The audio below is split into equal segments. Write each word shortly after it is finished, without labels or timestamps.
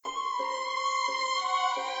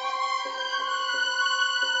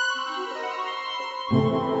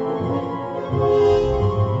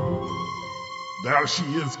There she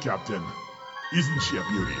is, Captain. Isn't she a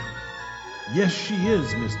beauty? Yes, she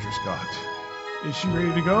is, Mr. Scott. Is she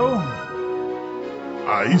ready to go?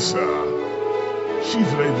 Aye, sir.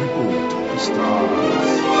 She's ready to go to the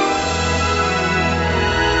stars.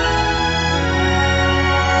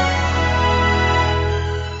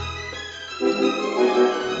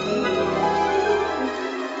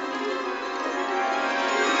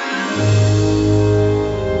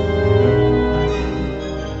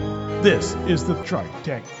 This is the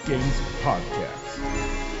TriTech Games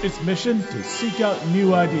Podcast. Its mission to seek out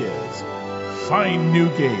new ideas, find new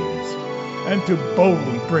games, and to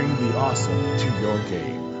boldly bring the awesome to your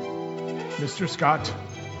game. Mr. Scott,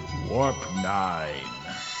 Warp 9.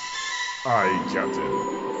 Aye, Captain.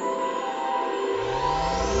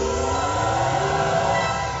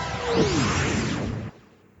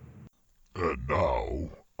 And now,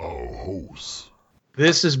 our hosts.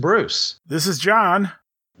 This is Bruce. This is John.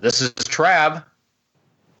 This is Trav.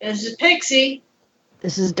 This is Pixie.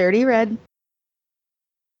 This is Dirty Red.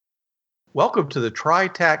 Welcome to the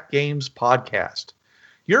TriTech Games Podcast.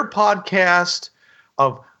 Your podcast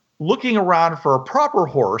of looking around for a proper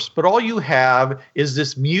horse, but all you have is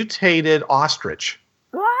this mutated ostrich.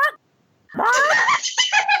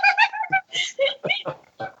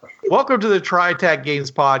 Welcome to the TriTech Games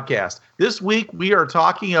Podcast. This week we are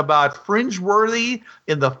talking about fringe-worthy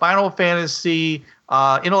in the Final Fantasy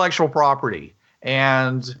intellectual property.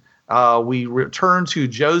 And we return to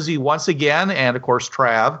Josie once again, and of course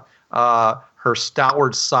Trav, her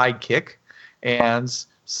stalwart sidekick, and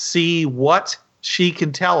see what she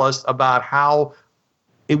can tell us about how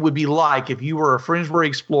it would be like if you were a fringe-worthy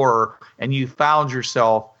explorer and you found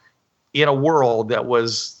yourself in a world that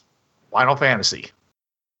was Final Fantasy.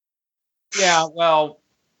 Yeah, well...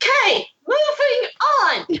 Okay, moving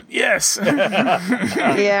on! Yes.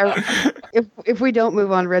 Yeah, if we don't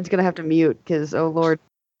move on, Red's going to have to mute, because, oh lord.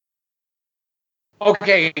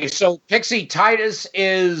 Okay, so Pixie Titus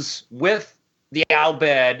is with the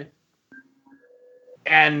Albed,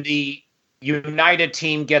 and the United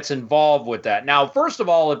team gets involved with that. Now, first of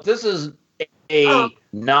all, if this is a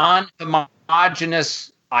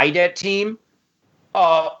non-homogeneous IDET team,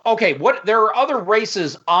 okay, there are other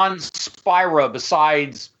races on Spyra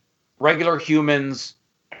besides regular humans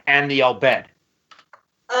and the Albed.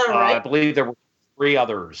 All right. I believe there were 3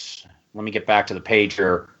 others. Let me get back to the page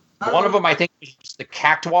here. One of them, I think, is the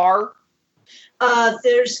Cactuar.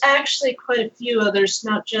 There's actually quite a few others,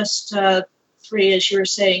 not just 3, as you were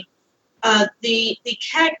saying. The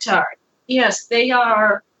Cactuar, yes, they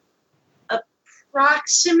are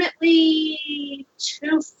approximately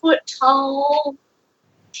 2 foot tall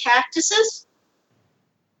cactuses.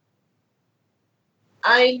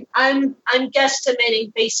 I'm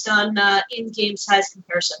guesstimating based on in-game size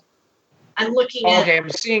comparison. I'm looking at. Okay, I'm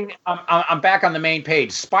seeing. I'm back on the main page.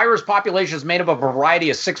 Spyra's population is made up of a variety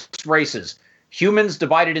of 6 races: humans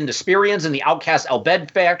divided into Spirians and the outcast Albed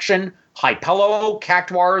faction, Hypello,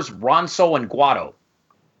 Cactuars, Ronso, and Guado.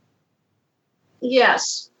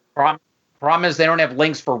 Yes. Problem is they don't have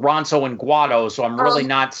links for Ronso and Guado, so I'm really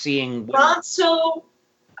not seeing. Ronso.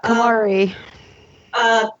 Kamari.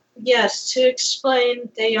 Yes, to explain,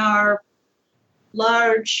 they are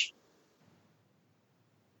large,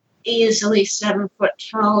 easily 7 foot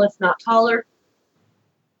tall, if not taller.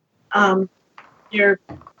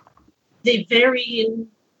 They vary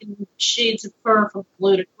in shades of fur from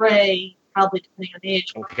blue to gray, probably depending on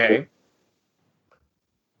age. Okay.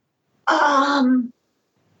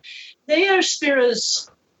 They are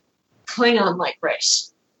Spira's Klingon-like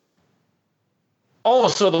race. Oh,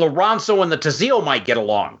 so the Ronso and the Tazil might get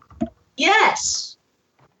along. Yes.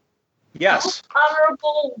 Yes.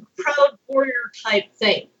 Honorable, proud warrior type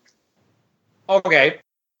thing. Okay.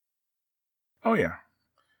 Oh, yeah.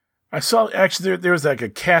 I saw, actually, there was like a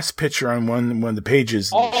cast picture on one of the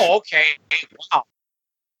pages. Oh, okay. Wow.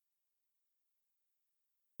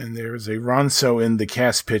 And there's a Ronso in the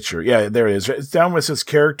cast picture. Yeah, there it is. It's down with his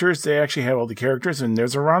characters. They actually have all the characters, and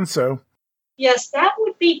there's a Ronso. Yes, that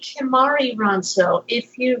would be Kimari Ronso.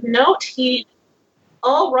 If you note,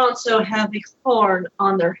 all Ronso have a horn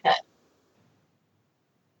on their head.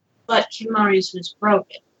 But Kimari's was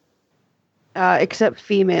broken. Except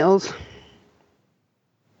females.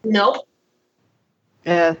 Nope.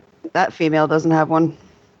 That female doesn't have one.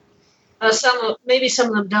 Maybe some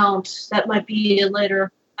of them don't. That might be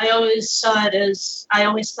later. I always thought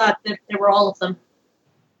that they were all of them.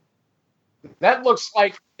 That looks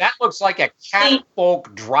like a cat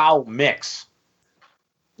folk drow mix.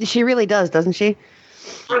 She really does, doesn't she?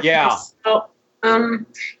 Okay, Yeah. So,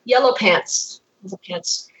 yellow pants.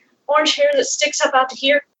 Orange hair that sticks up out to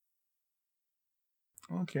here.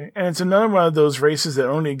 Okay, and it's another one of those races that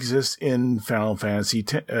only exists in Final Fantasy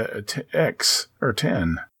X or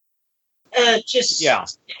 10. Just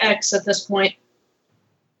X at this point.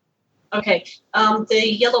 Okay,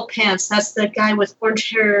 the yellow pants. That's the guy with orange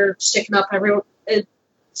hair sticking up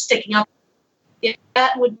sticking up. Yeah,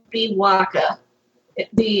 that would be Waka.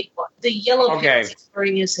 The yellow pants he's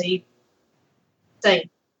wearing is a thing.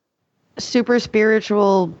 Super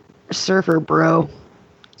spiritual surfer bro.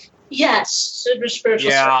 Yes, super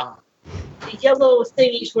spiritual. Yeah. Surfer. The yellow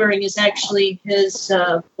thing he's wearing is actually his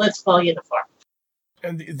Blitzball uniform.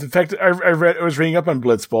 And the fact that I was reading up on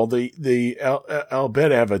Blitzball, the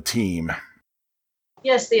Albed have a team.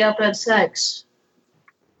 Yes, the Albed Sex.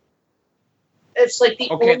 It's like the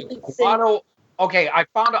only Guado. Okay, I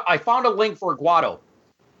found a link for Guado.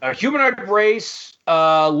 A humanoid race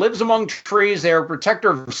lives among trees. They are a protector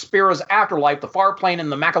of Spira's afterlife, the far plane in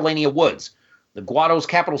the Macalania woods. The Guado's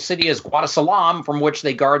capital city is Guadasalam, from which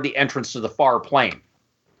they guard the entrance to the far plane.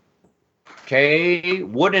 Okay,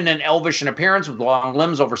 wooden and elvish in appearance, with long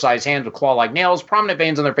limbs, oversized hands with claw-like nails, prominent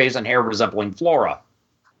veins on their face, and hair resembling flora.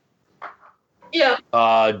 Yeah.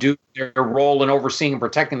 Due to their role in overseeing and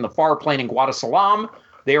protecting the far plane in Guadasalam,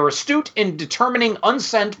 they are astute in determining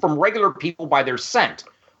unscent from regular people by their scent.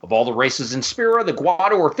 Of all the races in Spira, the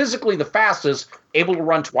Guado are physically the fastest, able to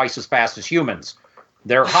run twice as fast as humans.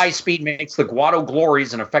 Their high speed makes the Guado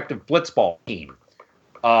Glories an effective blitzball team.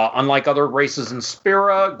 Unlike other races in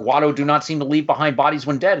Spira, Guado do not seem to leave behind bodies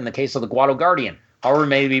when dead in the case of the Guado Guardian. However,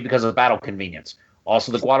 maybe because of battle convenience.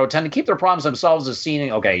 Also, the Guado tend to keep their problems themselves as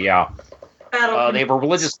seen. Okay, yeah. They have a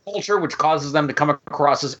religious culture which causes them to come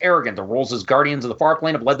across as arrogant. Their roles as guardians of the far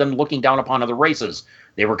plane have led them looking down upon other races.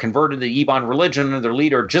 They were converted to the Yvonne religion under their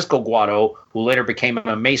leader, Gisco Guado, who later became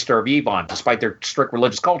a maester of Yvonne. Despite their strict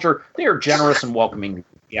religious culture, they are generous and welcoming.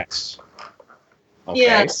 Yes. Okay.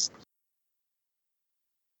 Yes.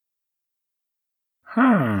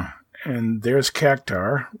 And there's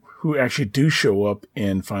Cactar, who actually do show up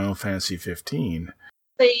in Final Fantasy 15.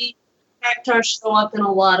 The Cactar show up in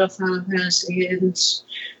a lot of Final Fantasy, and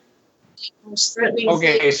most threatening.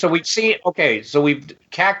 So we've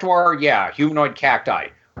Cactuar, humanoid cacti.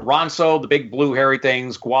 Ronso, the big blue hairy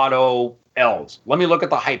things. Guado, elves. Let me look at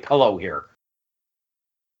the Hypello here.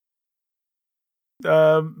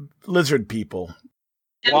 Lizard people.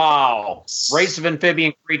 Wow. Race of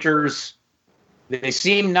amphibian creatures. They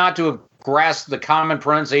seem not to have grasped the common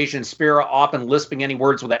pronunciation Spira, often lisping any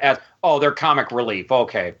words with an S. Oh, they're comic relief.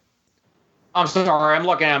 Okay. I'm sorry. I'm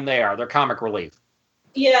looking at them there. They're comic relief.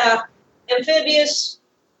 Yeah. Amphibious.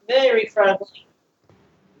 Very friendly.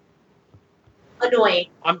 Annoying.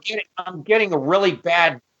 I'm getting a really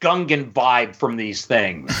bad Gungan vibe from these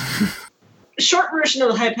things. Short version of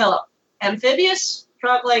the Hypello. Amphibious,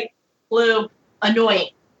 frog-like, blue, annoying.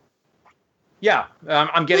 Yeah,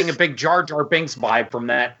 I'm getting a big Jar Jar Binks vibe from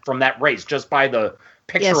that race just by the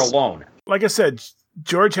picture alone. Like I said,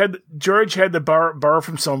 George had to borrow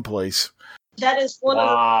from someplace. That is one of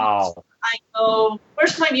the things I go.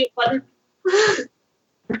 Where's my mute button?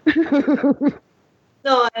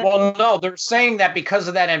 No, they're saying that because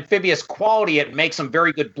of that amphibious quality, it makes them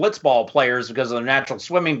very good blitzball players because of their natural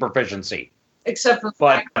swimming proficiency. Except for the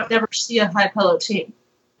fact I've never seen a Hypello team.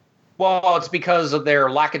 Well, it's because of their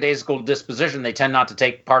lackadaisical disposition. They tend not to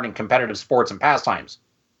take part in competitive sports and pastimes.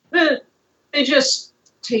 They just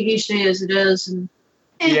take each day as it is. And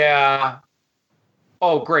yeah.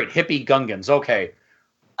 Oh, great. Hippie Gungans. Okay.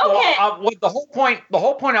 Well, the whole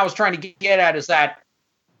point I was trying to get at is that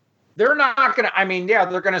they're not going to,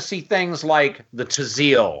 they're going to see things like the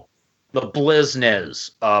Tazeel, the Blizniz,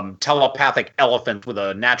 telepathic elephant with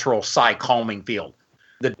a natural psi calming field,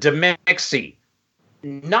 the Demixi.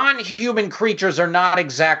 Non-human creatures are not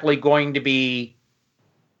exactly going to be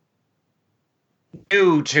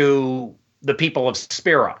new to the people of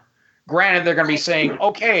Spira. Granted, they're going to be saying,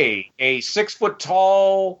 okay, a 6 foot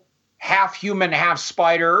tall, half human, half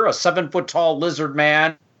spider, a 7 foot tall lizard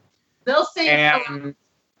man. They'll think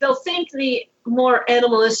the more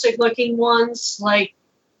animalistic looking ones, like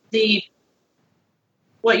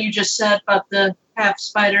what you just said about the half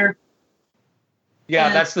spider. Yeah,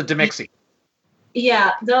 that's the Demixi.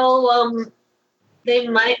 Yeah, they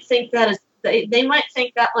might think that they might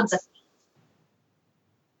think that one's a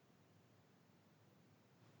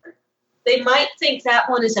fiend. They might think that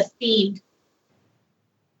one is a fiend.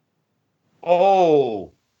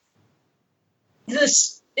 Oh.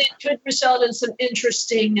 It could result in some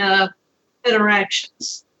interesting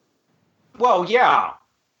interactions. Well, yeah.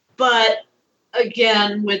 But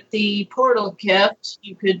again, with the portal gift,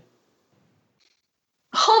 you could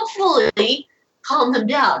hopefully calm them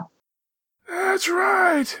down. That's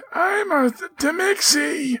right. I'm a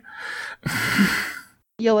Demixie.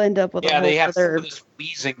 You'll end up with they have this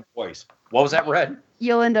wheezing voice. What was that, Red?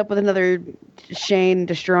 You'll end up with another Shane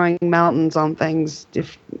destroying mountains on things.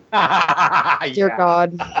 If dear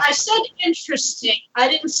God. I said interesting. I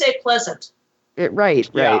didn't say pleasant. Right.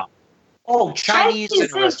 Oh, Chinese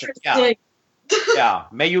interesting. Yeah.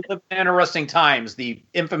 May you live in interesting times. The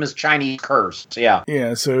infamous Chinese curse. Yeah.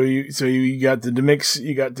 Yeah. So you got the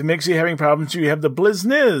Demixie having problems. You have the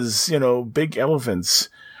Blizniz, big elephants.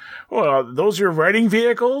 Well, those are riding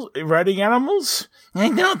animals? I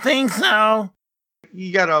don't think so.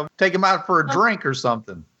 You gotta take them out for a drink or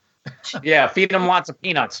something. Yeah, feed them lots of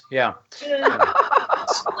peanuts. Yeah. To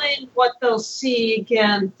explain what they'll see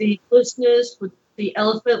again, the listeners with the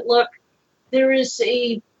elephant look. There is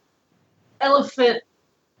a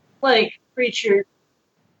elephant-like creature,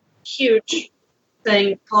 huge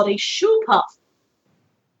thing called a shoe puff.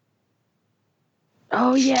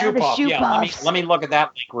 Oh yeah, the shoe puffs. Let me look at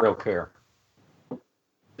that link real quick.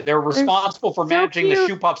 They're responsible for managing the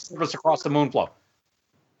shoe puff service across the moonflow.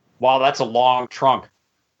 Wow, that's a long trunk.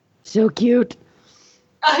 So cute.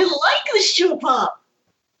 I like the shoe puff.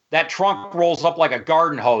 That trunk rolls up like a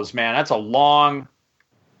garden hose, man. That's a long...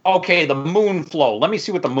 Okay, the moonflow. Let me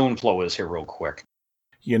see what the moonflow is here real quick.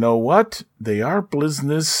 You know what? They are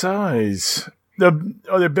Blizniz size. They're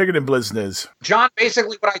bigger than Blizniz. John,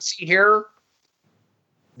 basically what I see here,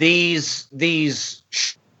 these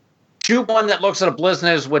shoe one that looks at a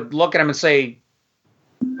Blizniz would look at him and say,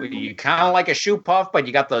 you kind of like a shoe puff, but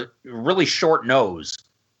you got the really short nose.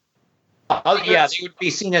 Yeah, they would be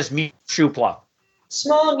seen as shoe puff.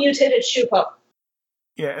 Small mutated shoe puff.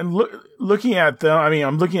 Yeah, and looking at them,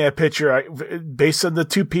 I'm looking at a picture based on the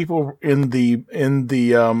two people in the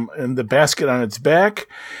basket on its back.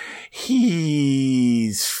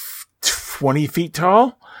 He's 20 feet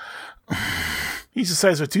tall. He's the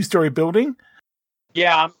size of a 2-story building.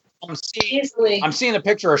 Yeah, I'm seeing a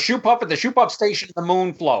picture of a shoe puff at the shoe puff station in the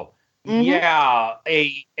moonflow. Mm-hmm. Yeah,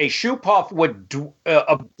 a shoe puff a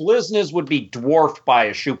Blizniz would be dwarfed by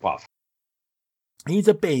a shoe puff. He's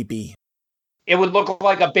a baby. It would look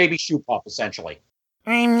like a baby shoe puff, essentially.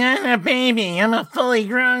 I'm not a baby. I'm a fully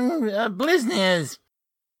grown Blizniz.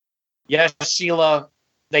 Yes, Sheila,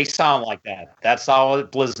 they sound like that. That's how a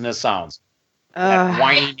Blizniz sounds. That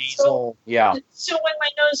whiny nasal, yeah. So when my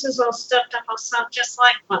nose is all stuffed up, I'll sound just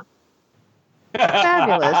like one.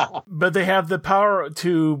 Fabulous. But they have the power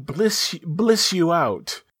to bliss you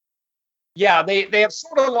out. Yeah, they have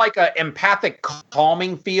sort of like an empathic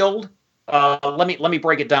calming field. Let me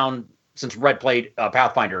break it down. Since Red played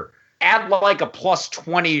Pathfinder, add like a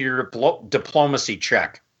 +20 to your diplomacy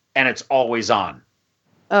check, and it's always on.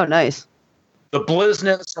 Oh, nice. The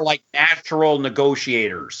Blizniz are like natural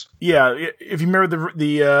negotiators. Yeah, if you remember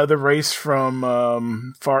the race from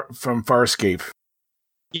Farscape.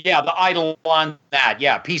 Yeah, the Eidolon that.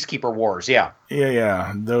 Yeah, Peacekeeper Wars. Yeah.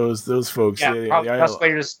 Yeah. Those folks. Yeah, probably the best way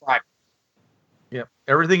to describe it. Yep.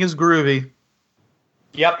 Everything is groovy.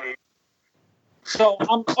 Yep. So,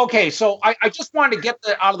 okay, so I just wanted to get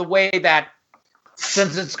out of the way that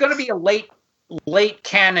since it's going to be a late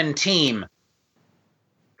canon team,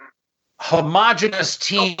 homogenous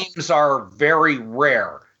teams are very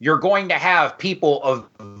rare. You're going to have people of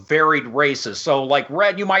varied races. So, like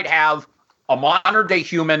Red, you might have a modern-day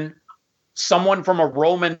human, someone from a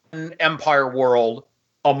Roman Empire world,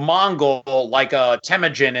 a Mongol like a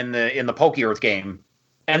Temujin in the Poke-Earth game.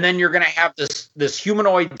 And then you're going to have this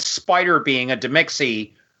humanoid spider being a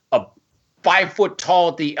Demixie, a 5 foot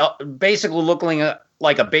tall, basically looking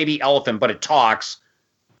like a baby elephant, but it talks,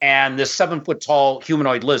 and this 7 foot tall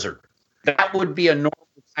humanoid lizard. That would be a normal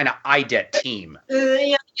kind of IDET team.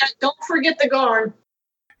 Yeah, don't forget the Garn.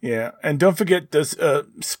 Yeah, and don't forget this.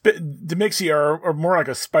 Demixie are more like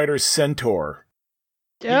a spider centaur.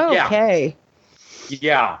 Okay.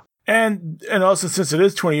 Yeah. And also, since it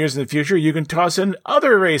is 20 years in the future, you can toss in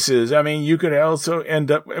other races. You could also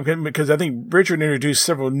end up, because I think Richard introduced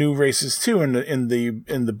several new races too in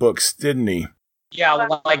the books, didn't he? Yeah,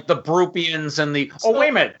 like the Brupians and the. Oh, wait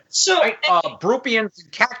a minute. Brupians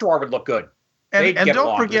and Cactuar would look good. And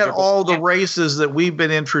don't forget all the races that we've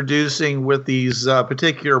been introducing with these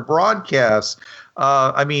particular broadcasts.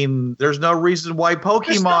 There's no reason why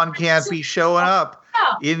Pokemon can't be showing up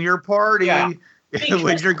in your party. Yeah.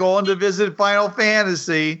 When you're going to visit Final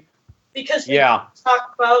Fantasy. Because we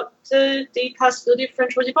talk about the possibility of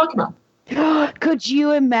French-worthy Pokemon. Could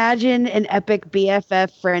you imagine an epic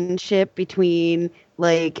BFF friendship between,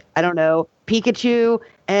 Pikachu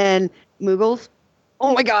and Moogles?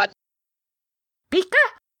 Oh my god. Pika?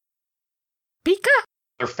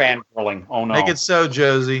 They're fangirling. Oh no. Make it so,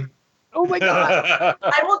 Josie. Oh my god,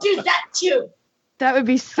 I will do that too. that would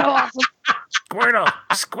be so awesome.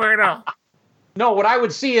 Squirtle. No, what I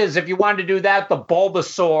would see is if you wanted to do that, the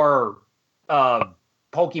Bulbasaur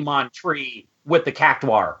Pokemon tree with the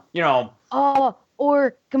Cactuar. Oh,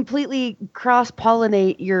 or completely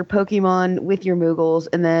cross-pollinate your Pokemon with your Moogles,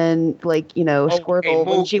 and then, Squirtle,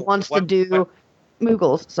 when she wants to do...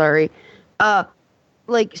 Moogles, sorry.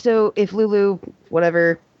 So if Lulu,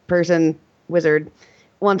 whatever person, wizard,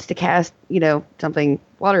 wants to cast, something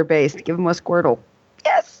water-based, give him a Squirtle.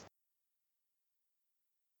 Yes!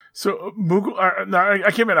 So Moogle, I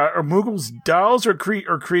can't remember. Are Moogles dolls or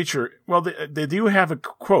creature? Well, they do have a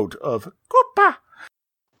quote of Koopa.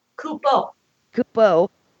 Koopo.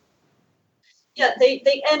 Yeah,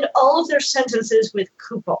 they end all of their sentences with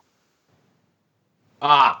Koopo.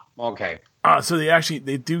 Ah, okay. So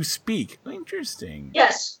they do speak. Interesting.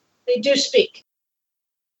 Yes, they do speak.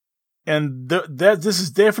 And this is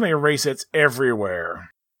definitely a race that's everywhere.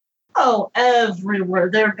 Oh, everywhere.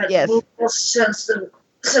 They're since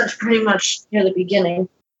pretty much near the beginning.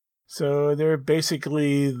 So they're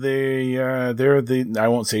basically they're the, I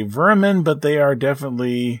won't say vermin, but they are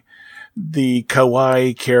definitely the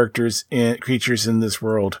kawaii creatures in this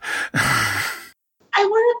world. I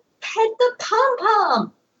want to pet the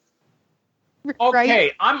pom-pom.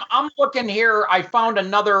 Okay, right? I'm looking here. I found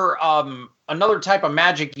another type of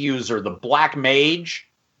magic user, the Black Mage.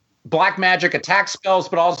 Black magic attack spells,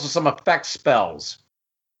 but also some effect spells.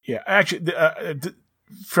 Yeah, actually,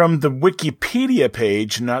 from the Wikipedia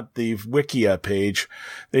page, not the Wikia page,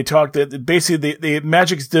 they talked that basically the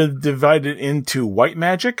magic's divided into white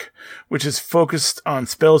magic, which is focused on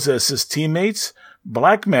spells that assist teammates,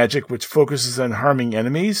 black magic, which focuses on harming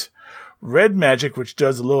enemies, red magic, which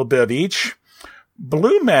does a little bit of each,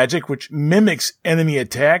 blue magic, which mimics enemy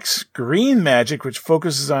attacks, green magic, which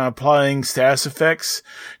focuses on applying status effects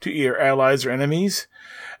to either allies or enemies,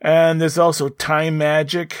 and there's also time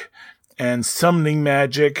magic, and summoning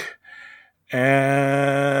magic,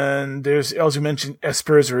 and there's also mentioned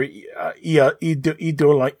espers or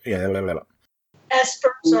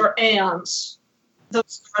Espers or aeons.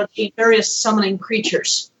 Those are the various summoning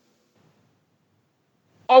creatures.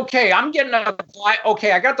 Okay, I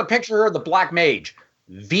got the picture here of the Black Mage.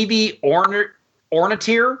 Vivi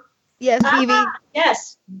Ornithir? Yes, Vivi.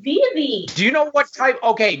 Yes, Vivi. Do you know what type?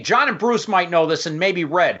 Okay, John and Bruce might know this, and maybe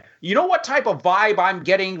Red. You know what type of vibe I'm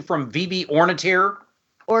getting from Vivi Ornithir?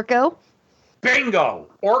 Orko? Bingo!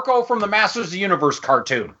 Orko from the Masters of the Universe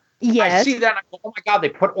cartoon. Yes. I see that and I go, oh my god, they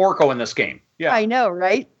put Orko in this game. Yeah. I know,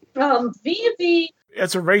 right? Vivi.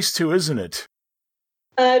 It's a race too, isn't it?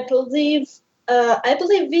 I believe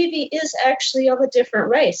Vivi is actually of a different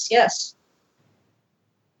race, yes.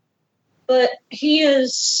 But he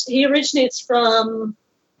originates from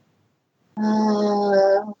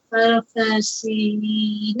Final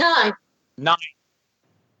Fantasy 9. 9.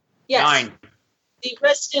 Yes. 9. The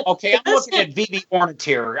resident. Okay, I'm looking at Vivi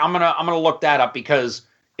Ornithir. I'm gonna look that up because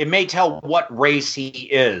it may tell what race he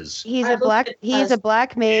is. He's a black mage.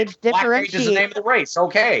 Black Mage is the name of the race.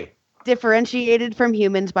 Okay. Differentiated from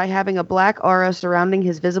humans by having a black aura surrounding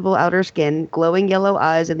his visible outer skin, glowing yellow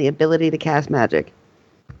eyes, and the ability to cast magic.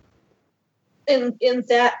 In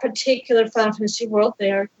that particular Final Fantasy world,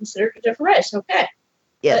 they are considered a different race. Okay.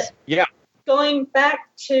 Yes. But yeah. Going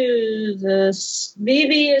back to this,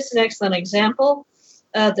 Vivi is an excellent example.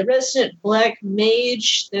 The resident black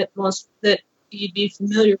mage that you'd be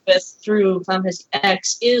familiar with through Final Fantasy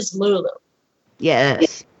X is Lulu.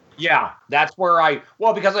 Yes. Yeah, that's where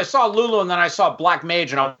because I saw Lulu and then I saw Black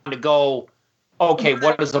Mage and I wanted to go, okay,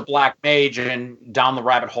 what is a Black Mage? And down the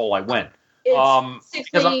rabbit hole I went.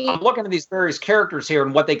 Because I'm looking at these various characters here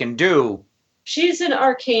and what they can do. She's an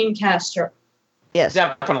arcane caster. Yes.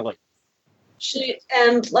 Definitely.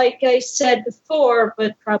 And like I said before,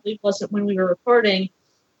 but probably wasn't when we were recording,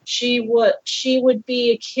 she would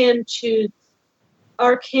be akin to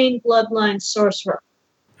arcane bloodline sorcerer.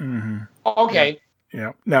 Mm-hmm. Okay.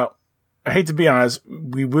 Yeah. Now, I hate to be honest,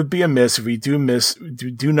 we would be amiss if we do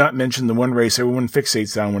not mention the one race everyone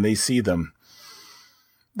fixates on when they see them.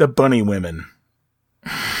 The bunny women.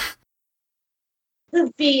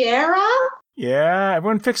 The Viera? Yeah,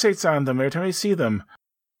 everyone fixates on them every time they see them.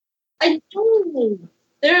 I know.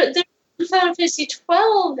 They're in Final Fantasy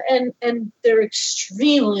 12 and they're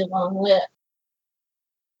extremely long-lived.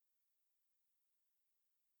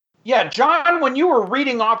 Yeah, John, when you were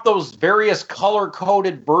reading off those various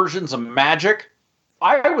color-coded versions of magic,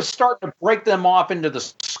 I was starting to break them off into the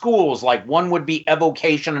schools. Like one would be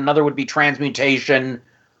evocation, another would be transmutation.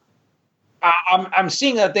 I'm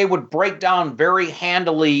seeing that they would break down very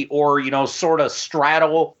handily or, sort of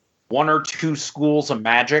straddle one or two schools of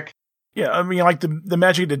magic. Yeah, I mean, like the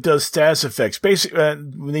magic that does status effects. Basically,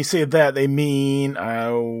 when they say that, they mean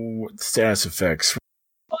status effects.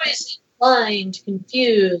 Poison, blind,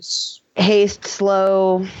 confuse, haste,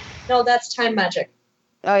 slow. No, that's time magic.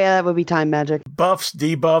 Oh yeah, that would be time magic. Buffs,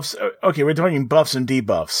 debuffs. Okay, we're talking buffs and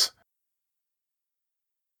debuffs.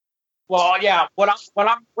 Well, yeah. What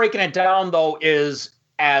I'm breaking it down though is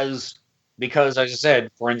because, as I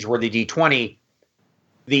said, Fringeworthy D20,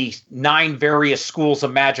 the 9 various schools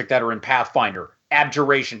of magic that are in Pathfinder: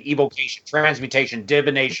 abjuration, evocation, transmutation,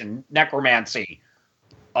 divination, necromancy,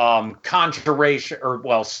 conjuration,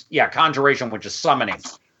 conjuration, which is summoning.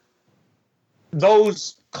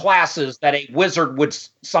 Those classes that a wizard would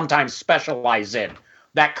sometimes specialize in.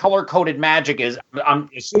 That color-coded magic is,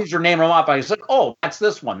 as soon as you're naming them up, I was like, oh, that's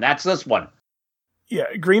this one, that's this one.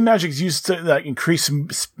 Yeah, green magic is used to increase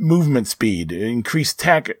movement speed, increase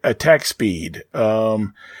attack speed,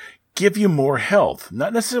 give you more health.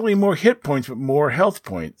 Not necessarily more hit points, but more health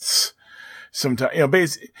points. Sometimes,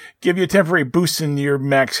 basically, give you a temporary boost in your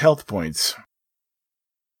max health points.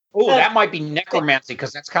 Oh, that might be necromancy,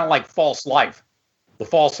 because that's kind of like false life. The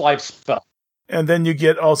false life spell. And then you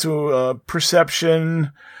get also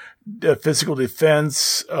perception, physical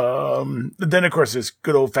defense. Then, of course, there's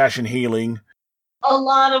good old-fashioned healing. A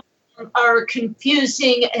lot of them are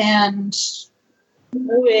confusing and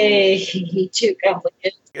way too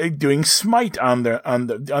complicated. Doing smite on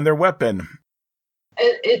their weapon.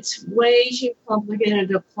 It's way too complicated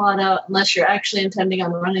to plot out unless you're actually intending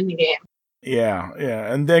on running the game. Yeah.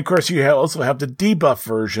 And then, of course, you also have the debuff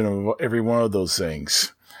version of every one of those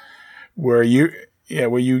things, where you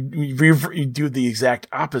do the exact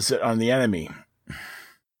opposite on the enemy.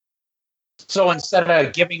 So instead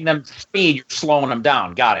of giving them speed, you're slowing them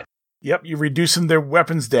down. Got it. Yep, you're reducing their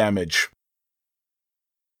weapons damage.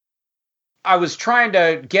 I was trying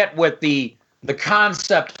to get with the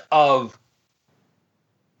concept of,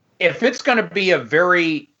 if it's going to be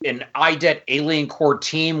an IDET Alien Core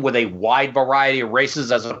team with a wide variety of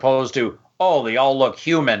races as opposed to, oh, they all look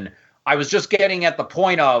human, I was just getting at the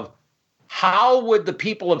point of, how would the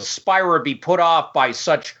people of Spyra be put off by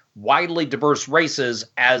such widely diverse races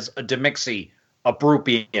as a Demixi, a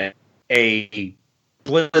Brupian, a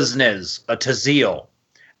Blizniz, a Tazil,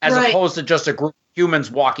 as opposed to just a group of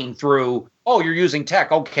humans walking through, oh, you're using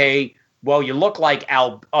tech, okay, well, you look like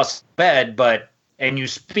us Bed, and you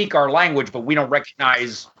speak our language, but we don't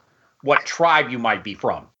recognize what tribe you might be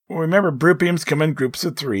from. Well, remember, Brupians come in groups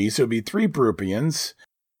of 3, so it'd be 3 Brupians.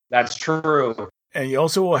 That's true. And you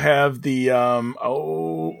also will have the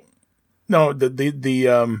armadillo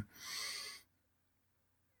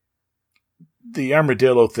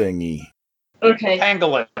thingy. Okay.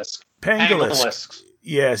 Pangolisk.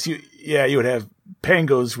 Yes, you would have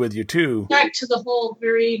pangos with you too. Back to the whole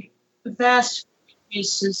very vast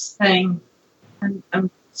races thing.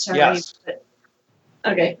 I'm sorry. Yes. But,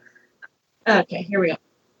 okay, here we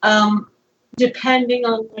go. Depending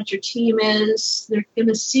on what your team is, they're going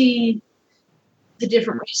to see the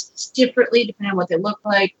different races differently depending on what they look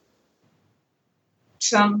like.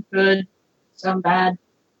 Some good, some bad.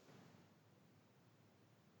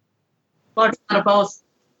 But out of both.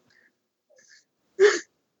 Did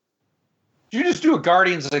you just do a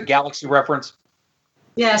Guardians of the Galaxy reference?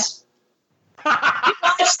 Yes. He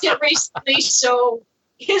watched it recently, so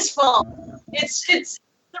his fault. It's the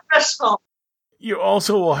rest's fault. You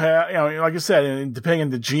also will have, like I said, and depending on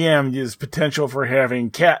the GM, there's potential for having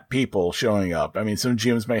cat people showing up. I mean, some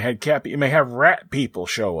GMs may have you may have rat people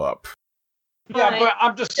show up. Yeah, but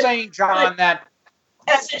I'm just saying, John, that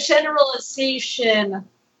as a generalization,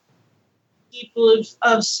 people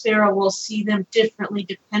of Spyra will see them differently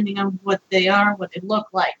depending on what they are, what they look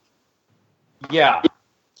like. Yeah.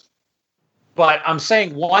 But I'm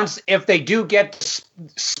saying if they do get to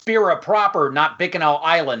Spyra proper, not Bicknell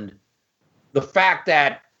Island, the fact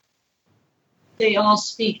that they all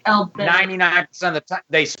speak Albed. 99% of the time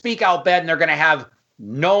they speak Albed, and they're going to have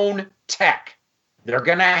known tech. They're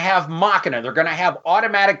going to have Machina. They're going to have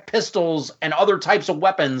automatic pistols and other types of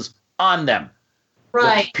weapons on them.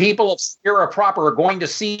 Right. The people of Spyra proper are going to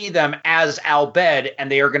see them as Albed,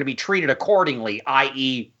 and they are going to be treated accordingly,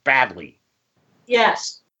 i.e. badly.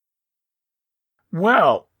 Yes.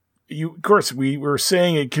 Well, of course, we were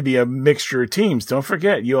saying it could be a mixture of teams. Don't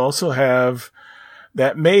forget, you also have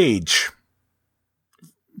that mage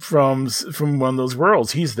from one of those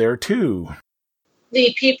worlds. He's there too.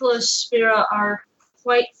 The people of Spyra are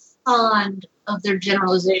quite fond of their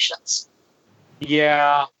generalizations.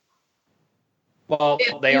 Yeah. Well,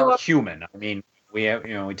 they are human. I mean, we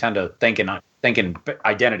tend to think in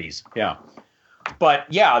identities. Yeah. But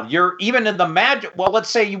yeah, you're even in the magic. Well, let's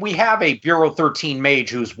say we have a Bureau 13 mage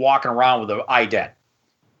who's walking around with an ident.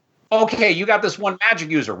 Okay, you got this one magic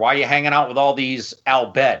user. Why are you hanging out with all these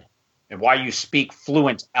Al-Bhed? And why you speak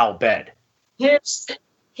fluent Al-Bhed? Here's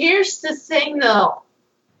the thing, though.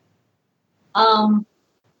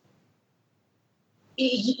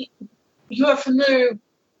 You are familiar,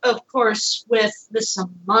 of course, with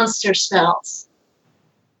some monster spells.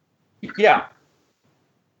 Yeah.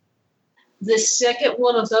 The second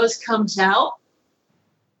one of those comes out,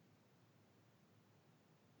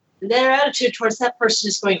 their attitude towards that person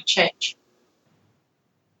is going to change.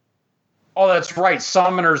 Oh, that's right.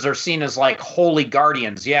 Summoners are seen as like holy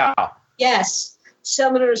guardians. Yeah. Yes.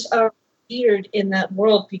 Summoners are weird in that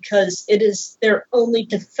world because it is their only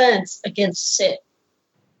defense against sin.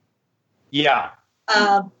 Yeah.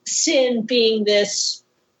 Sin being this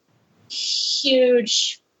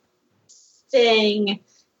huge thing,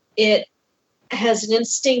 it has an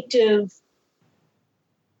instinctive,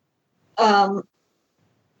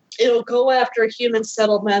 it'll go after human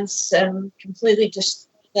settlements and completely destroy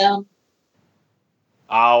them.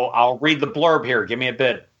 I'll read the blurb here. Give me a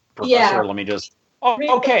bit, Professor. Yeah. Let me just. Oh,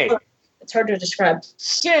 okay. It's hard to describe.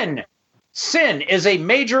 Sin is a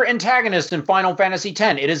major antagonist in Final Fantasy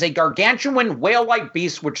X. It is a gargantuan whale-like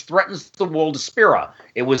beast which threatens the world of Spira.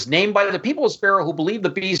 It was named by the people of Spira who believe the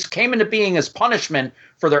beast came into being as punishment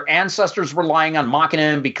for their ancestors relying on Machina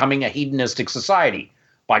and becoming a hedonistic society.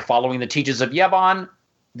 By following the teachings of Yevon,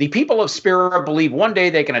 the people of Spira believe one day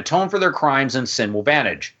they can atone for their crimes and sin will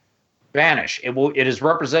vanish. It is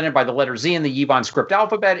represented by the letter Z in the Yevon script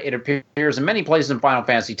alphabet. It appears in many places in Final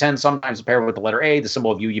Fantasy X, sometimes paired with the letter A, the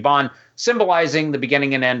symbol of Yevon, symbolizing the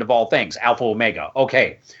beginning and end of all things, Alpha Omega.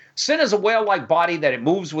 Okay. Sin is a whale-like body that it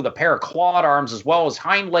moves with a pair of clawed arms as well as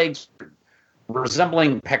hind legs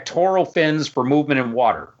resembling pectoral fins for movement in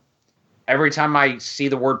water. Every time I see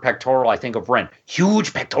the word pectoral, I think of Ren.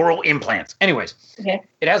 Huge pectoral implants. Anyways, Okay.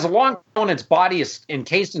 It has a long bone. Its body is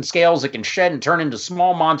encased in scales. It can shed and turn into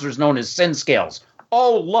small monsters known as sin scales.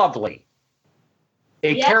 Oh, lovely.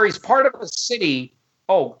 It Yes. carries part of a city.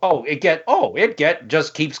 It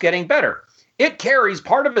just keeps getting better. It carries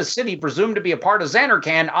part of a city presumed to be a part of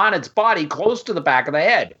Xanarkand on its body close to the back of the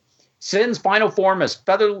head. Sin's final form is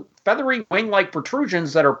feathery wing-like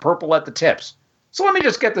protrusions that are purple at the tips. So let me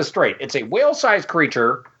just get this straight. It's a whale-sized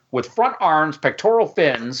creature with front arms, pectoral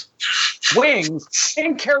fins, wings,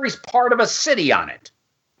 and carries part of a city on it.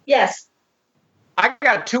 Yes. I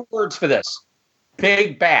got 2 words for this.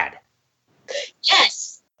 Big bad.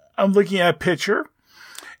 Yes. I'm looking at a picture,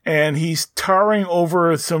 and he's towering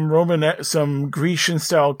over some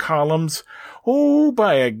Grecian-style columns,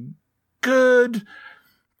 by a good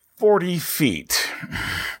 40 feet.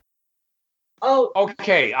 Oh,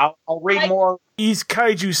 Okay, I'll read more. He's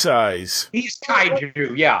kaiju size. He's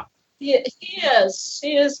kaiju, yeah. he is.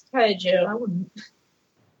 He is kaiju. I wouldn't.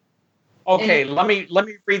 Okay, let me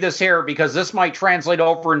read this here because this might translate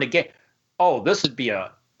over into game. Oh, this would be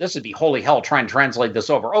holy hell trying to translate this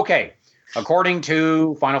over. Okay, according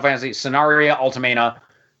to Final Fantasy Scenaria Ultimana,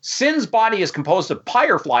 Sin's body is composed of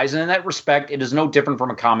fireflies, and in that respect, it is no different from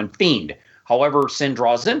a common fiend. However, Sin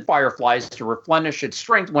draws in fireflies to replenish its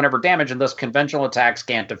strength whenever damaged, and thus conventional attacks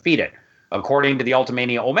can't defeat it. According to the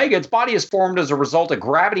Ultimania Omega, its body is formed as a result of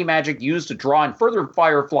gravity magic used to draw in further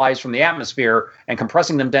fireflies from the atmosphere and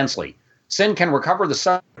compressing them densely. Sin can recover the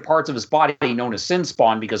separate parts of his body known as Sin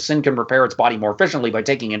Spawn because Sin can repair its body more efficiently by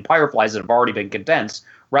taking in fireflies that have already been condensed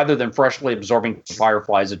rather than freshly absorbing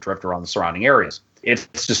fireflies that drift around the surrounding areas. Its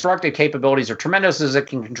destructive capabilities are tremendous as it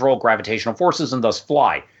can control gravitational forces and thus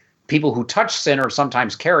fly. People who touch Sin are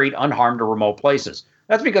sometimes carried unharmed to remote places.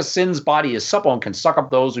 That's because Sin's body is supple and can suck up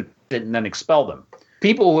those who did and then expel them.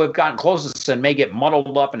 People who have gotten close to Sin may get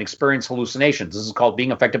muddled up and experience hallucinations. This is called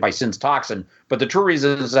being affected by Sin's toxin, but the true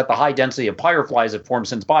reason is that the high density of fireflies that form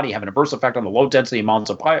Sin's body have an adverse effect on the low density amounts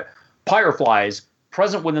of fireflies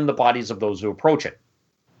present within the bodies of those who approach it.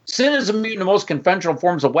 Sin is immune to most conventional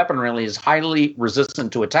forms of weaponry and is highly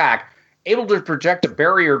resistant to attack, able to project a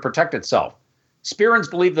barrier to protect itself. Spirans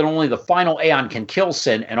believe that only the final Aeon can kill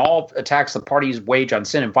Sin, and all attacks the parties wage on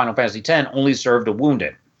Sin in Final Fantasy X only serve to wound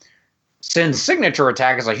it. Sin's signature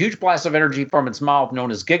attack is a huge blast of energy from its mouth known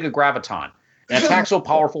as Giga Graviton. An attack so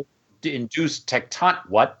powerful to induce tectonic...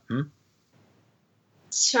 What?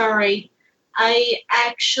 Sorry. I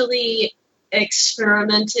actually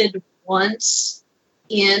experimented once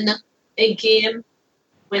in a game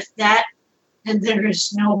with that, and there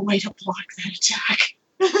is no way to block that attack.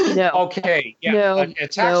 No. Okay, yeah. No, An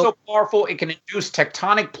attack so powerful it can induce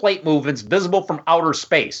tectonic plate movements visible from outer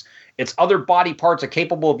space. Its other body parts are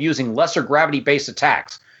capable of using lesser gravity-based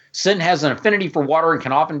attacks. Sin has an affinity for water and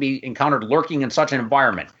can often be encountered lurking in such an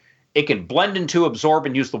environment. It can blend into, absorb,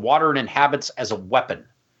 and use the water it inhabits as a weapon.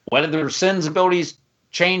 Whether Sin's abilities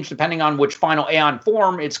change depending on which final aeon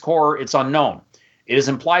form its core, it's unknown. It is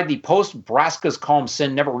implied the post-Braska's Calm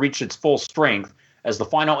Sin never reached its full strength, as the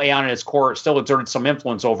final aeon in its core still exerted some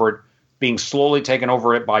influence over it, being slowly taken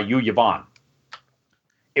over it by Yu Yevon.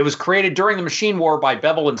 It was created during the Machine War by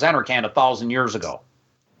Bevel and Zanarkand 1,000 years ago.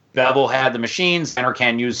 Bevel had the machines,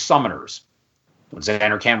 Zanarkand used summoners. When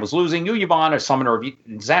Zanarkand was losing, Yu Yevon, a summoner of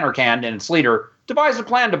Zanarkand and its leader, devised a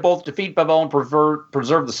plan to both defeat Bevel and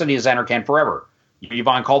preserve the city of Zanarkand forever. Yu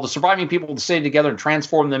Yevon called the surviving people of the city together and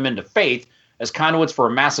transformed them into faith as conduits for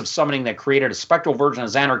a massive summoning that created a spectral version of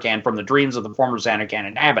Zanarkand from the dreams of the former Zanarkand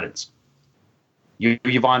inhabitants. Yu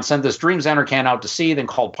Yevon sent this dream Zanarkand out to sea, then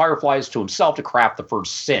called Fireflies to himself to craft the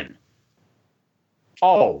first Sin.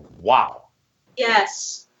 Oh, wow.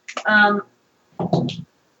 Yes.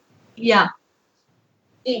 Yeah.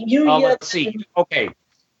 Let's see. Okay.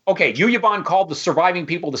 Yu Yevon called the surviving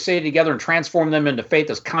people of the city together and transformed them into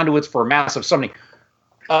faith as conduits for a massive summoning.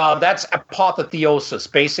 That's apotheosis.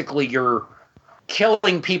 Basically, you're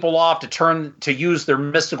killing people off to use their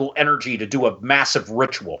mystical energy to do a massive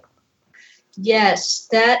ritual. Yes,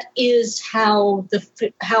 that is how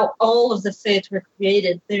all of the faith were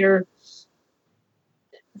created. Their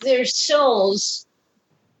souls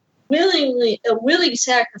a willing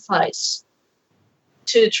sacrifice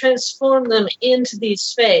to transform them into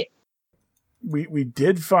these faith. We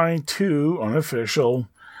did find 2 unofficial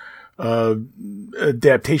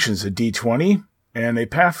adaptations, a D20 and a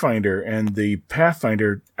Pathfinder. And the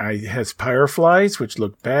Pathfinder has Fireflies, which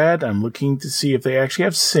look bad. I'm looking to see if they actually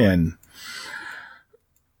have Sin.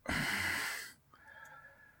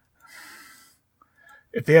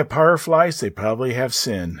 If they have Fireflies, they probably have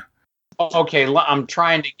Sin. Okay, I'm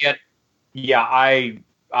trying to get... Yeah, I'm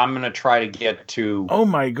going to try to get to... Oh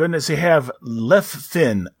my goodness, they have Left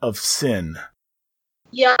Fin of Sin.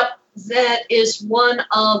 Yep, that is one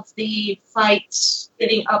of the fights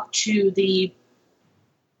getting up to the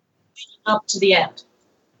end.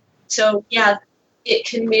 So, yeah, it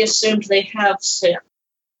can be assumed they have Sin.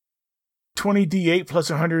 20d8 plus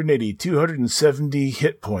 180, 270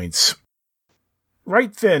 hit points.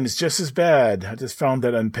 Right Fin is just as bad. I just found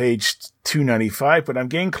that on page 295, but I'm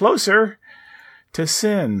getting closer to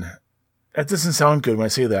Sin. That doesn't sound good when I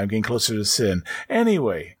say that. I'm getting closer to Sin.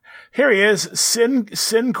 Anyway, here he is,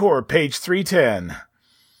 Sin Core, page 310.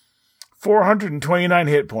 429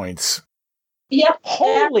 hit points. Yep.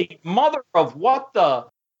 Holy mother of what the...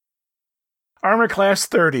 Armor class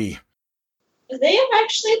 30. They have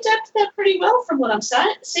actually adapted that pretty well from what I'm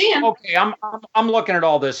seeing. Okay, I'm looking at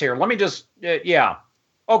all this here. Let me just, yeah.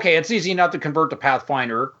 Okay, it's easy enough to convert to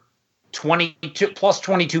Pathfinder. 22 plus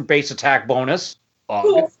 22 base attack bonus.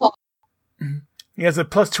 Cool. He has a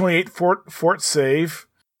plus 28 fort save.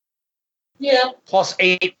 Yeah. Plus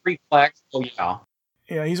 8 reflex. Oh, yeah.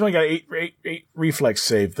 Yeah, he's only got 8 reflex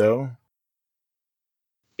save, though.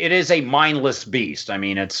 It is a mindless beast. I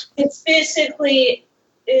mean, it's basically...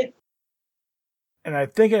 And I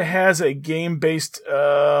think it has a game-based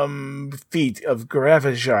feat of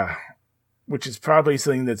Gravija, which is probably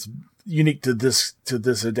something that's unique to this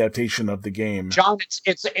adaptation of the game. John,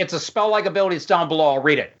 it's a spell-like ability. It's down below. I'll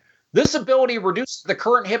read it. This ability reduces the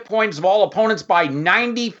current hit points of all opponents by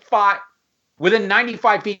 95 within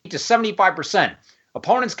 95 feet to 75%.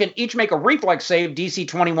 Opponents can each make a reflex save, DC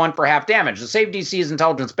 21 for half damage. The save DC is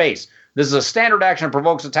intelligence based. This is a standard action that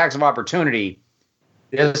provokes attacks of opportunity.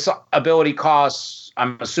 This ability costs,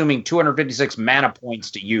 I'm assuming, 256 mana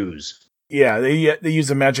points to use. Yeah, they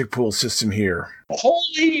use a magic pool system here.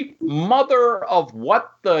 Holy mother of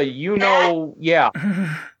what the yeah.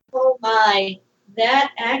 Oh my,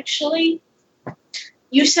 that actually,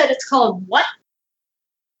 you said it's called what?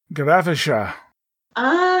 Gravija.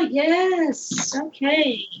 Ah, yes,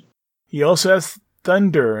 okay. He also has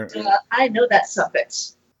Thunder. I know that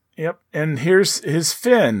suffix. Yep, and here's his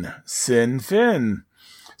Fin, Sin Fin.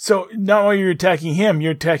 So not only you're attacking him,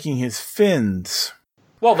 you're attacking his fins.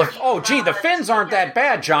 Well, the fins aren't that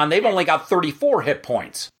bad, John. They've only got 34 hit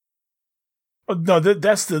points. Oh, no,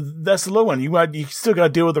 that's the low one. You still got to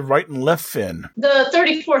deal with the right and left fin. The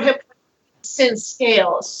 34 hit points Sin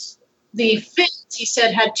scales. The fins, he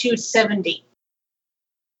said, had 270.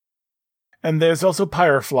 And there's also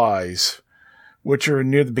Fireflies, which are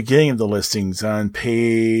near the beginning of the listings on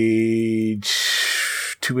page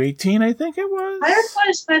 218, I think it was.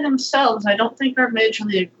 Fireflies by themselves, I don't think are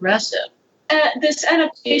majorly aggressive. This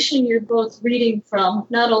adaptation you're both reading from,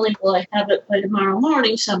 not only will I have it by tomorrow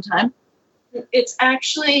morning sometime, it's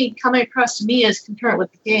actually coming across to me as concurrent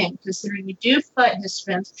with the game, considering you do fight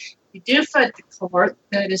Hispans, you do fight the Court.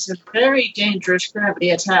 That is a very dangerous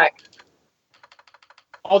gravity attack.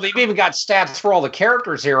 Oh, they've even got stats for all the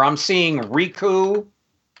characters here. I'm seeing Riku,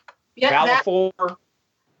 Valefor,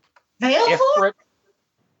 Ifrit.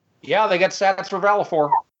 Yeah, they got stats for Valefor.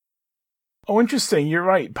 Oh, interesting. You're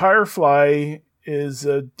right. Firefly is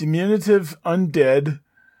a diminutive undead.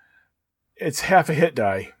 It's half a hit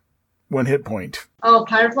die. 1 hit point. Oh,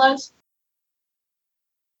 Fireflies?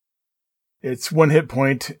 It's 1 hit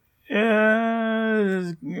point.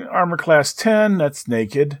 Armor class 10. That's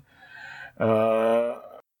naked. I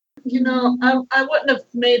wouldn't have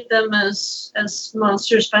made them as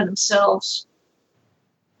monsters by themselves.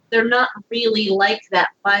 They're not really like that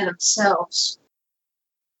by themselves.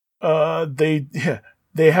 They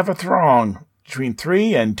have a throng between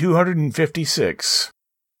 3 and 256.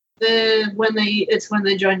 It's when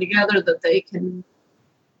they join together that they can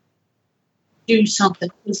do something.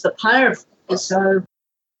 Because the Fireflies are...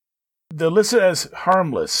 They're listed as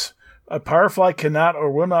harmless. A Firefly cannot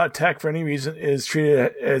or will not attack for any reason. It is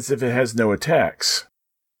treated as if it has no attacks.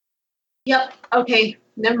 Yep. Okay.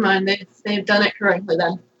 Never mind. They've done it correctly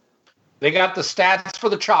then. They got the stats for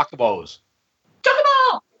the Chocobos.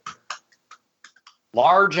 Chocobo!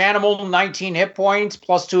 Large animal, 19 hit points,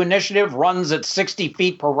 +2 initiative, runs at 60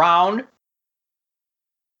 feet per round.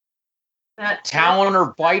 Talon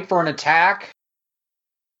or bite for an attack.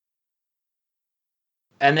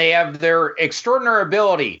 And they have their extraordinary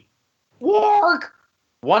ability. Wark!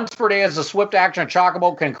 Once per day as a swift action, a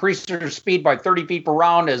Chocobo can increase their speed by 30 feet per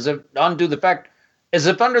round as if under the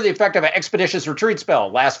effect of an expeditious retreat spell.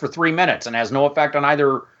 Lasts for 3 minutes and has no effect on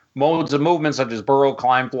either modes of movement such as burrow,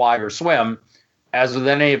 climb, fly, or swim. As with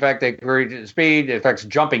any effect that creates speed, it affects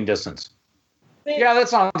jumping distance. Yeah, that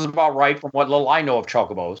sounds about right from what little I know of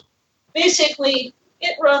Chocobos. Basically,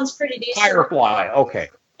 it runs pretty decent. Firefly, okay.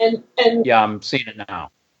 And yeah, I'm seeing it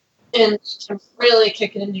now. And really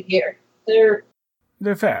kick it into gear. They're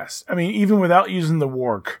fast. I mean, even without using the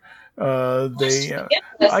wark, I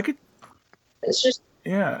could. It's just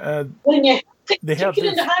they when you kick it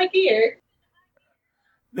into high gear.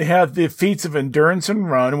 They have the feats of endurance and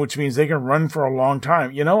run, which means they can run for a long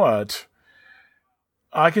time. You know what?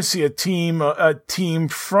 I could see a team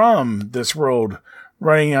from this world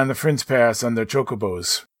running on the Fringe Pass on their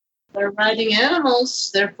Chocobos. They're riding animals,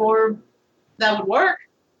 therefore that would work.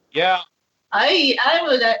 Yeah. I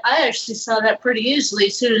actually saw that pretty easily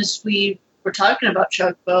as soon as we were talking about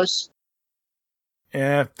Chocobos.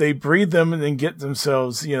 And if they breed them and then get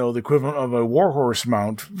themselves, the equivalent of a warhorse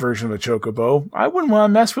mount version of a Chocobo, I wouldn't want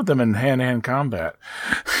to mess with them in hand-to-hand combat.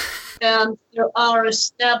 And there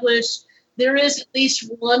is at least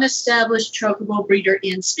one established Chocobo breeder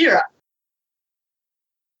in Spira.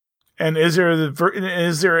 And is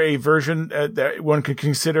there a version that one could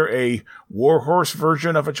consider a warhorse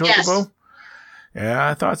version of a Chocobo? Yes. Yeah,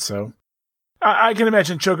 I thought so. I can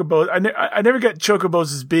imagine Chocobos. I never got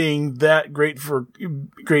Chocobos as being that great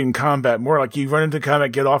in combat. More like you run into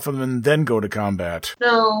combat, get off of them, and then go to combat.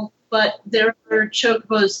 No, but there are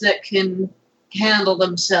Chocobos that can handle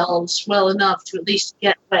themselves well enough to at least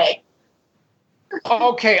get away.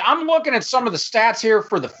 Okay, I'm looking at some of the stats here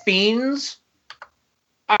for the Fiends.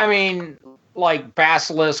 I mean, like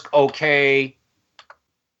Basilisk, okay.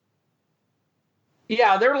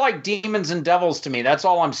 Yeah, they're like demons and devils to me. That's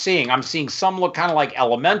all I'm seeing. I'm seeing some look kind of like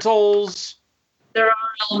elementals. There are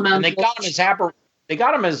elementals. And they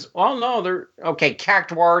got them as well, no, they're okay,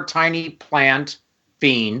 Cactuar, tiny plant,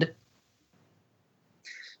 fiend.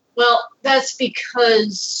 Well, that's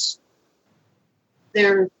because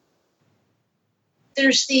there's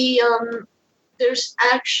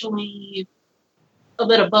actually a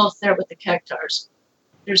bit of both there with the Cactuars.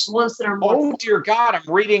 There's ones that are more... Oh, dear God,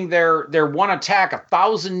 I'm reading their one attack,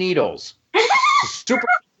 1,000 needles. Super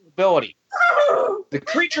ability. The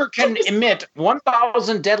creature can emit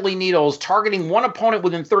 1,000 deadly needles, targeting one opponent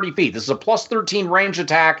within 30 feet. This is a +13 range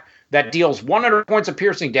attack that deals 100 points of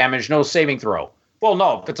piercing damage, no saving throw. Well,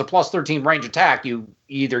 no, if it's a +13 range attack, you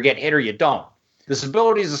either get hit or you don't. This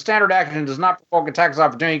ability is a standard action and does not provoke attacks of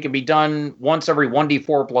opportunity. It can be done once every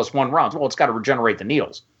 1d4 + 1 rounds. Well, it's got to regenerate the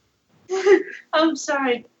needles. I'm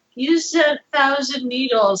sorry. You said 1,000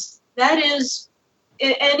 needles. That is,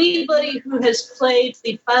 anybody who has played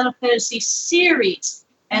the Final Fantasy series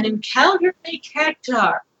and encountered a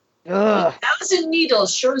Cactuar, 1,000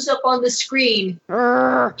 needles shows up on the screen.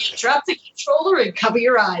 You drop the controller and cover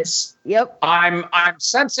your eyes. Yep. I'm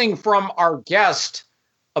sensing from our guest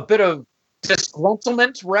a bit of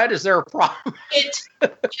disgruntlement. Red, is there a problem? It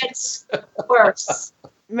gets worse.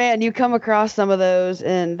 Man, you come across some of those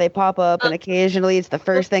and they pop up, and occasionally it's the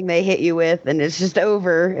first thing they hit you with, and it's just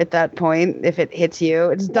over at that point. If it hits you,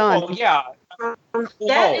 it's done. Oh, yeah.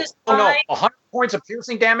 Is 100 points of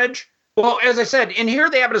piercing damage? Well, as I said, in here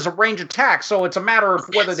they have it as a range attack, so it's a matter of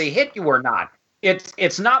whether they hit you or not.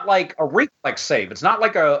 It's not like a reflex save. It's not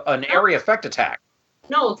like an area effect attack.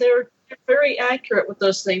 No, they're very accurate with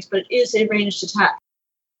those things, but it is a ranged attack.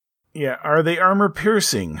 Yeah, are they armor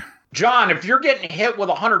piercing? John, if you're getting hit with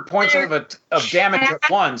 100 points of damage at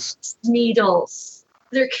once, needles.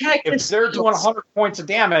 They're cactus. If they're needles. doing 100 points of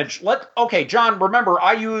damage, okay, John. Remember,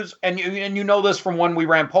 I use and you know this from when we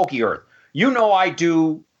ran Poke Earth. You know I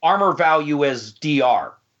do armor value as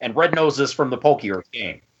DR, and Red knows this from the Poke Earth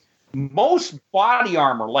game. Most body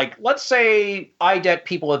armor, like let's say I get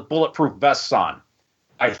people with bulletproof vests on.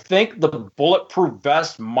 I think the bulletproof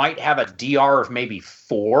vest might have a DR of maybe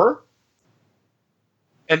 4.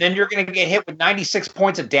 And then you're going to get hit with 96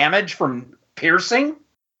 points of damage from piercing?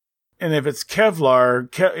 And if it's Kevlar,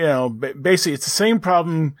 basically it's the same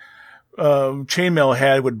problem Chainmail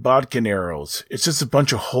had with bodkin arrows. It's just a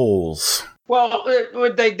bunch of holes. Well,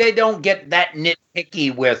 they don't get that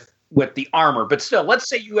nitpicky with the armor. But still, let's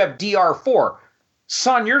say you have DR4.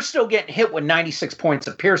 Son, you're still getting hit with 96 points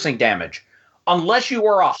of piercing damage. Unless you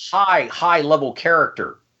are a high-level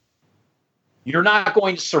character, you're not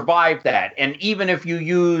going to survive that. And even if you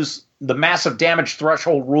use the massive damage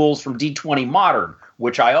threshold rules from D20 Modern,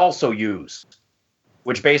 which I also use,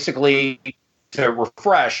 which basically, to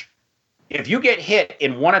refresh, if you get hit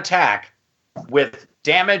in one attack with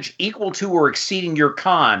damage equal to or exceeding your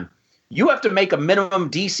con, you have to make a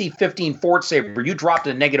minimum DC 15 fort save where you drop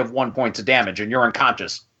to -1 points of damage and you're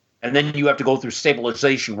unconscious. And then you have to go through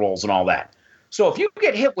stabilization rolls and all that. So if you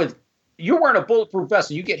get hit with, you're wearing a bulletproof vest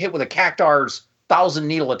and you get hit with a Cactar's 1,000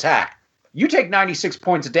 needle attack, you take 96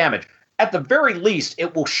 points of damage. At the very least,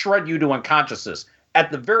 it will shred you to unconsciousness. At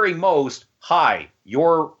the very most,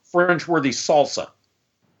 you're fringe-worthy salsa.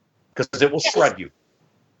 Because it will shred you.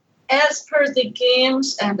 As per the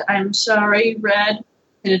games, and I'm sorry, Red,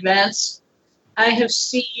 in advance, I have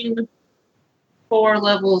seen 4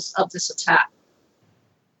 levels of this attack.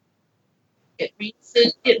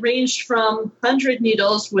 It ranged from 100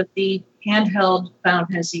 needles with the handheld Final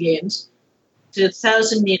Fantasy games to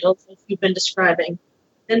 1,000 needles, as you've been describing.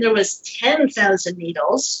 Then there was 10,000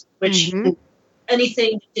 needles, which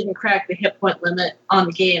anything that didn't crack the hit point limit on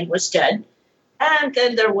the game was dead. And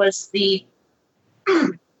then there was the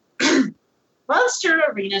Monster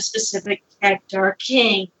Arena specific Cactar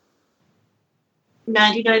King,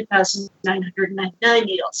 99,999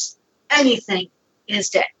 needles. Anything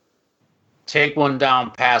is dead. Take one down,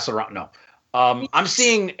 pass it around. No. I'm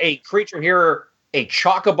seeing a creature here, a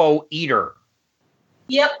Chocobo Eater.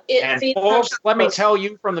 Yep. And folks, let me tell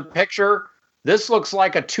you from the picture, this looks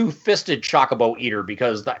like a 2-fisted Chocobo Eater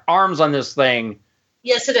because the arms on this thing.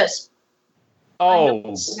 Yes, it is. Oh,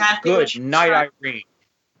 exactly good night, Irene.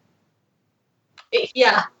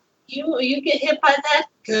 Yeah. You get hit by that?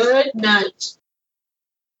 Good night.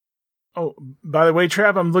 Oh, by the way,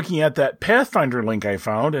 Trav, I'm looking at that Pathfinder link I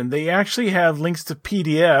found, and they actually have links to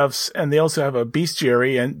PDFs, and they also have a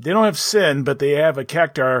bestiary, and they don't have Sin, but they have a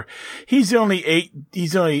Cactar. He's only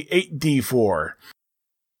 8D4.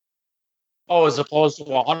 Oh, as opposed to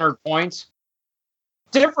 100 points?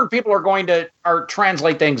 Different people are going to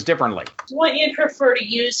translate things differently. What you prefer to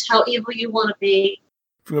use, how evil you want to be.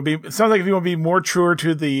 It sounds like if you want to be more truer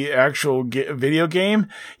to the actual video game,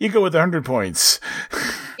 you go with 100 points.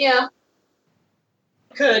 Yeah.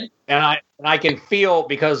 Could. And I can feel,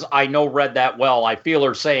 because I know Red that well, I feel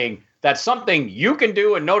her saying that's something you can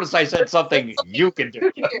do, and notice I said something you can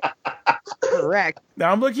do. Correct.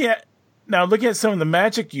 Now I'm looking at some of the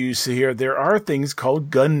magic use here. There are things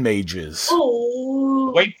called gun mages.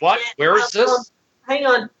 Oh. Wait, what? Where is this? Hang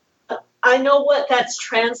on. I know what that's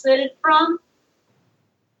translated from.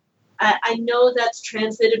 I know that's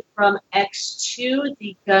translated from X2,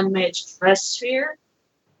 the gun mage dress sphere.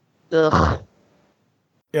 Ugh.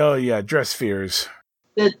 Oh yeah, dress spheres.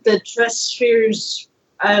 The dress spheres,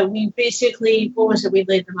 we basically, what was it we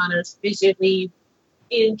laid them on? It's basically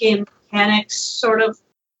in-game mechanics, sort of.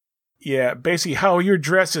 Yeah, basically how your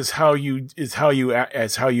dress is how you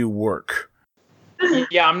work.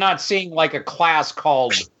 Yeah, I'm not seeing like a class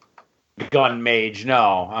called gun mage.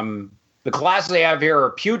 No, the classes they have here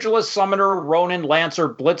are pugilist, summoner, ronin, lancer,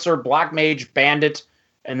 blitzer, black mage, bandit,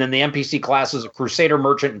 and then the NPC classes are crusader,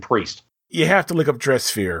 merchant, and priest. You have to look up dress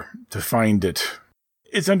sphere to find it.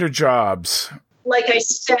 It's under jobs. Like I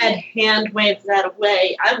said, hand wave that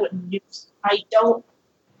away. I wouldn't use.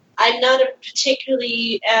 I'm not a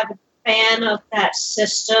particularly avid fan of that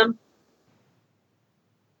system.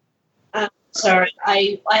 Sorry,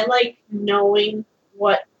 I like knowing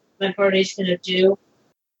what my party's going to do.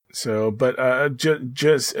 So, but if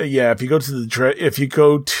you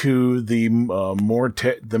go to the more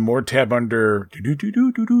tab under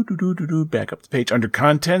back up the page under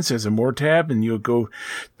contents, there's a more tab, and you'll go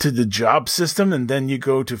to the job system, and then you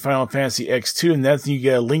go to Final Fantasy X2, and that's when you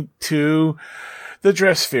get a link to the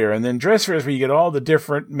dress fair, and then dress fair is where you get all the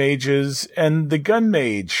different mages and the gun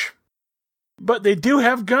mage. But they do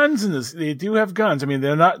have guns in this. They do have guns. I mean,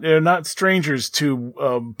 they're not strangers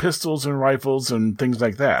to pistols and rifles and things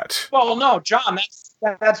like that. Well, no, John,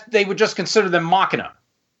 that's they would just consider them machina.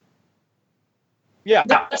 Yeah,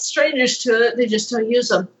 they're not strangers to it. They just don't use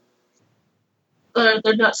them.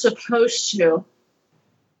 They're not supposed to.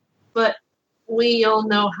 But we all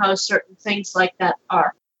know how certain things like that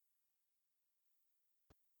are.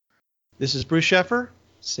 This is Bruce Sheffer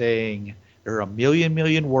saying there are a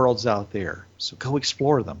million worlds out there, so go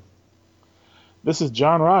explore them. This is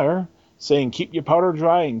John Ryer saying keep your powder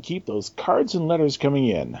dry and keep those cards and letters coming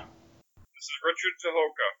in. This is Richard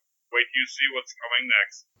Tahoka. Wait till you see what's coming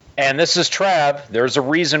next. And this is Trav. There's a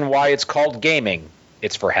reason why it's called gaming.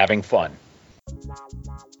 It's for having fun.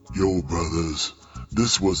 Yo, brothers,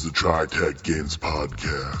 this was the TriTech Games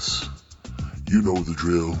Podcast. You know the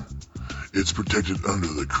drill. It's protected under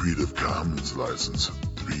the Creative Commons License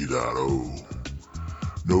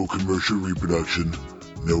 3.0. No commercial reproduction,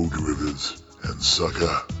 no derivatives, and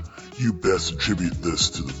sucker, you best attribute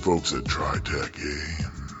this to the folks at TriTech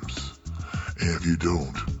Games. And if you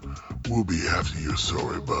don't, we'll be after your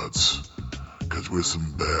sorry butts, 'cause we're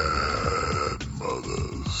some bad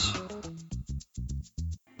mothers.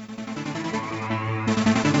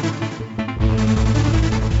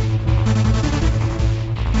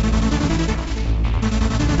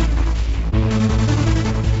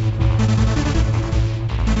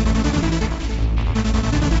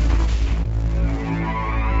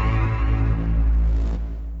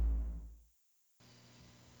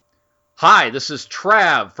 Hi, this is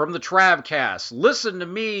Trav from the Travcast. Listen to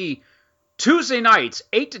me Tuesday nights,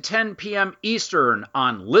 8 to 10 p.m. Eastern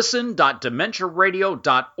on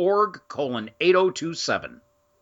listen.dementiaradio.org:8027.